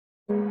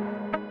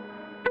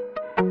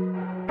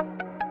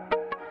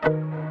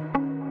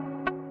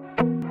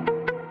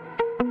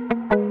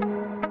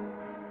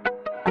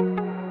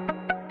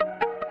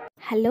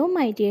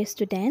my dear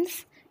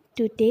students,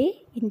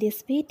 today in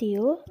this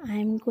video I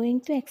am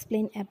going to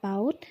explain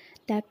about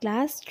the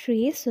class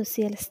 3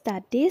 social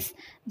studies,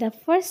 the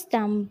first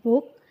term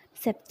book,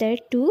 chapter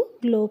 2,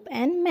 globe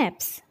and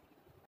maps.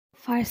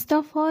 First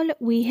of all,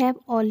 we have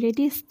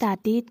already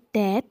studied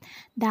that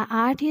the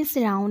earth is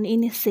round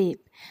in shape.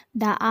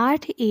 The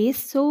earth is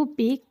so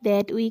big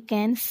that we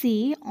can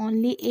see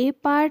only a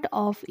part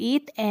of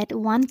it at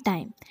one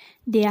time.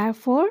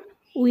 Therefore,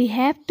 we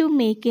have to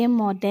make a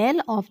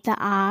model of the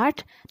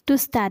earth to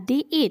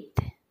study it.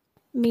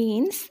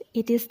 Means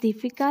it is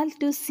difficult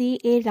to see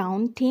a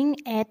round thing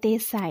at a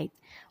side.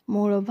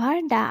 Moreover,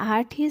 the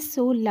earth is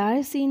so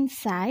large in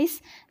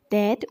size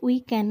that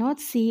we cannot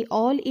see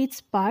all its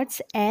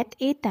parts at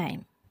a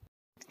time.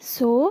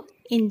 So,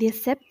 in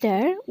this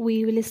chapter,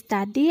 we will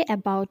study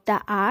about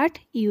the earth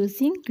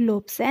using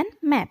globes and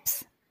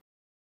maps.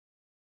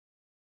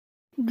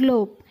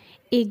 Globe.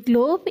 A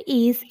globe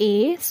is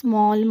a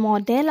small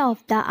model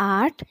of the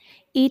earth.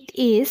 It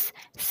is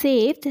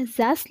shaped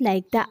just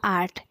like the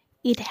earth.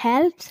 It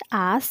helps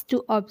us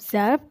to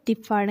observe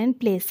different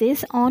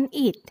places on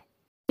it.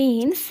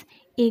 Means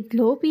a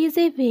globe is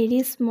a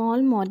very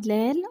small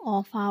model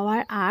of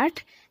our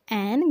earth,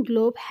 and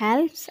globe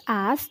helps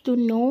us to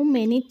know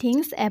many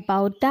things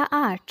about the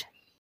earth.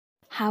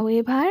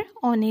 However,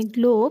 on a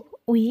globe,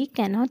 we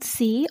cannot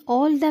see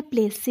all the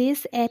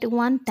places at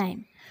one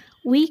time.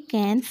 We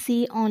can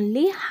see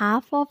only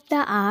half of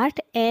the earth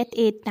at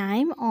a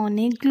time on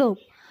a globe.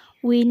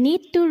 We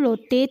need to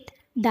rotate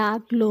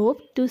the globe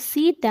to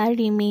see the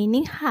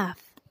remaining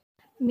half.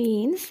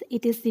 Means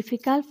it is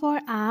difficult for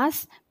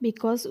us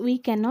because we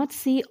cannot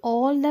see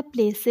all the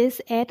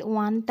places at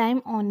one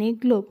time on a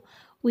globe.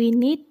 We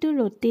need to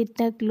rotate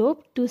the globe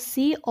to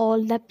see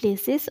all the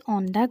places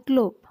on the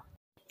globe.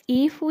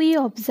 If we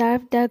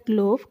observe the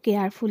globe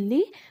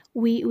carefully,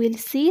 we will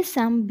see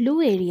some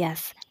blue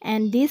areas,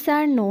 and these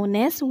are known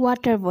as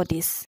water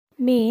bodies.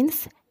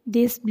 Means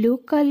this blue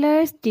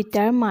color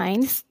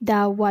determines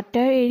the water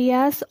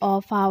areas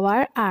of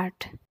our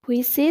earth,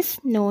 which is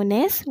known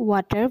as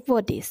water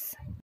bodies.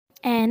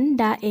 And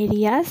the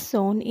areas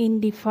shown in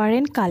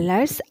different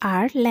colors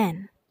are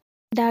land.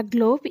 The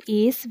globe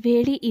is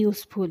very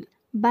useful,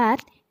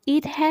 but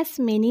it has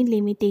many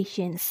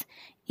limitations.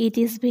 It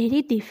is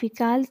very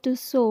difficult to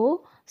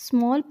show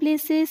small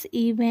places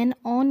even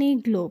on a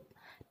globe.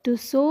 To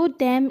show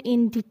them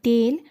in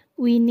detail,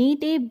 we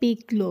need a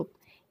big globe.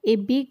 A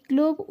big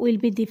globe will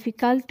be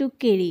difficult to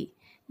carry.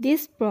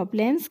 These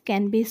problems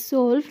can be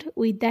solved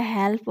with the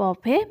help of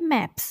a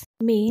maps.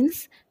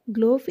 Means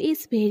globe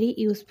is very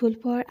useful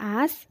for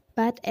us,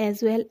 but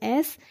as well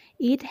as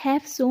it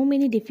have so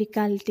many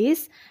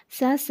difficulties,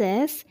 such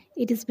as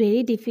it is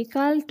very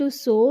difficult to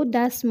show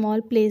the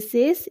small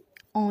places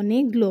on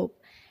a globe,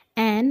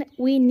 and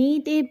we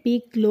need a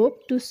big globe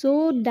to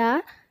show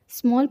the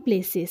small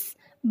places,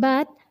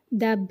 but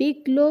the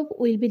big globe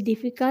will be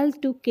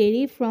difficult to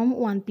carry from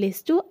one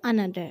place to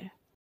another.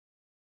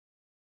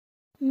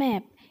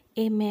 Map.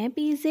 A map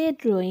is a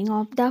drawing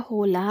of the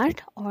whole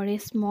earth or a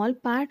small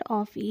part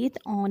of it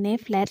on a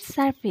flat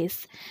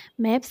surface.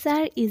 Maps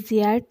are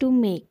easier to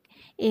make.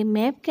 A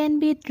map can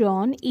be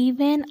drawn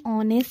even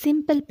on a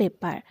simple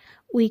paper.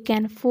 We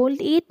can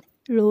fold it,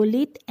 roll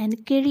it,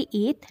 and carry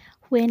it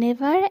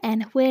whenever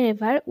and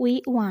wherever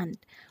we want.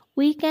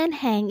 We can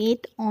hang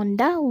it on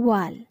the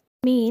wall.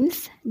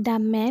 Means the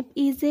map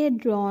is a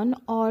drawn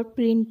or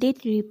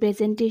printed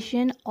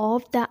representation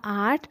of the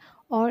earth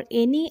or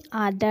any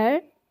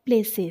other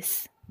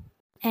places,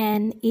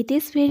 and it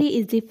is very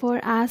easy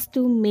for us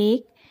to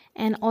make,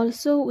 and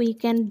also we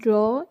can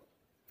draw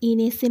in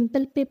a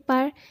simple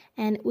paper,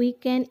 and we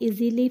can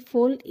easily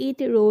fold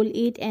it, roll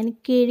it,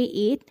 and carry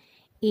it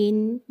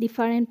in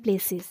different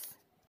places.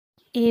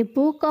 A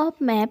book of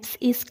maps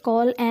is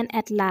called an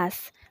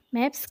atlas.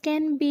 Maps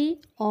can be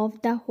of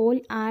the whole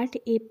earth,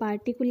 a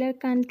particular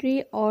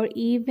country, or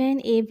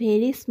even a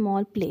very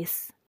small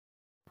place.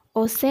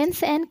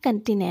 Oceans and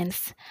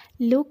continents.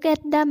 Look at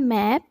the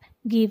map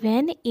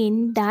given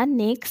in the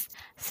next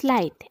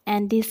slide,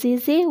 and this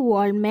is a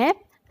world map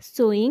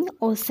showing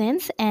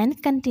oceans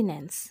and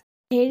continents.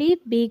 Very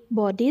big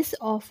bodies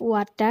of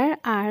water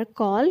are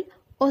called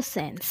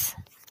oceans.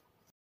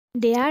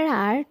 There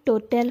are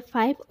total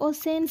 5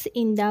 oceans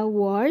in the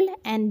world,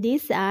 and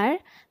these are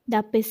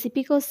the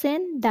Pacific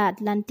Ocean, the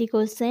Atlantic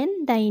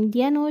Ocean, the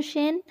Indian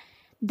Ocean,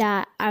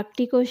 the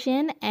Arctic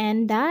Ocean,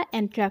 and the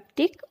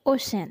Antarctic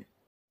Ocean.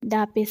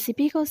 The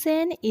Pacific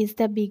Ocean is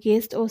the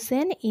biggest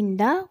ocean in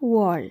the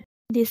world.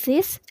 This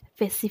is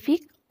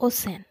Pacific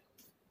Ocean.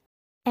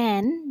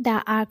 And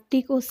the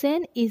Arctic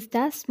Ocean is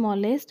the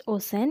smallest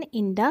ocean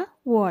in the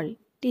world.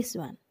 This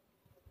one.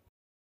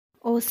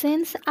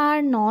 Oceans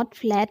are not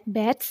flat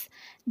beds.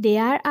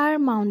 There are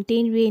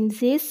mountain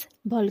ranges,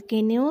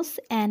 volcanoes,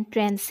 and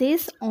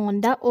trenches on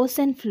the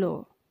ocean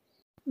floor.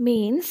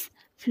 Means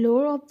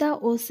floor of the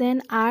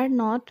ocean are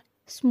not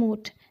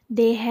smooth.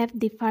 They have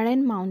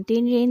different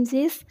mountain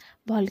ranges,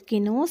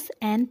 volcanoes,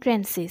 and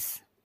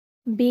trenches.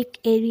 Big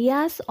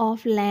areas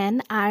of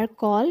land are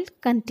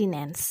called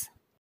continents.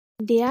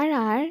 There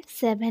are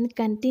 7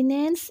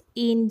 continents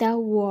in the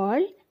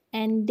world,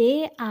 and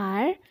they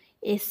are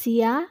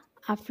Asia,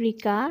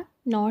 Africa,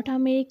 North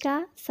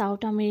America,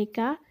 South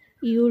America,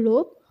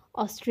 Europe,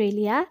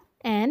 Australia,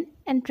 and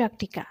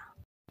Antarctica.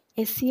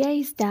 Asia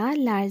is the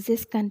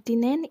largest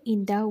continent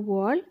in the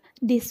world,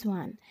 this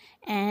one,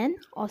 and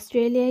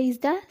Australia is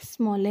the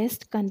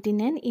smallest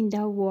continent in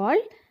the world,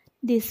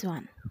 this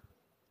one.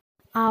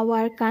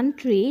 Our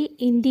country,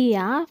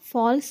 India,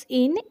 falls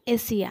in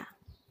Asia.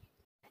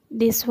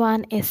 This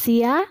one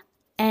Asia,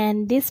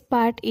 and this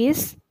part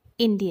is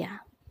India.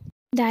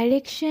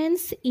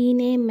 Directions in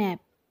a map.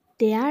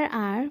 There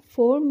are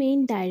 4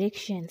 main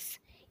directions: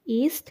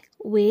 east,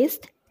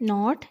 west,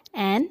 north,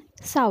 and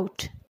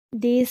south.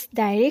 These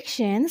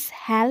directions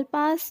help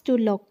us to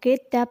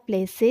locate the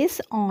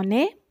places on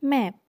a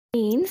map.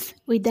 Means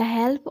with the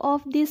help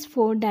of these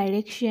 4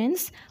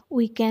 directions,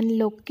 we can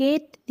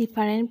locate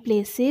different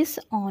places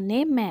on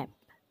a map.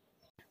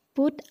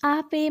 Put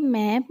up a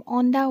map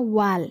on the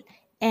wall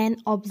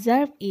and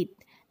observe it.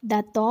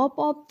 The top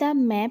of the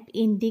map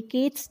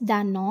indicates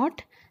the north,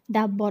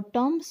 the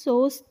bottom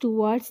shows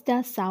towards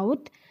the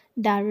south,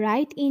 the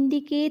right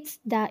indicates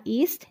the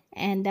east,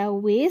 and the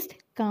west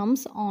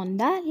comes on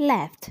the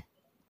left.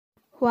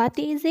 What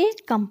is a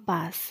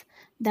compass?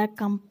 The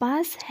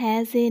compass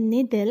has a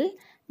needle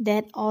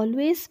that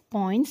always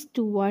points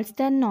towards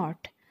the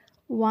north.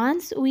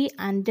 Once we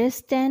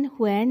understand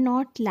where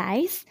north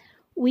lies,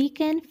 we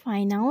can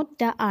find out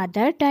the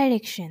other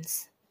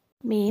directions.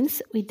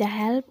 Means with the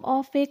help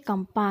of a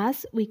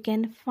compass, we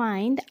can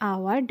find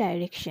our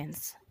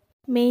directions.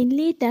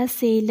 Mainly the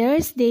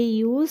sailors, they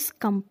use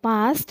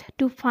compass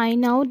to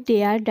find out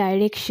their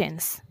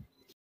directions.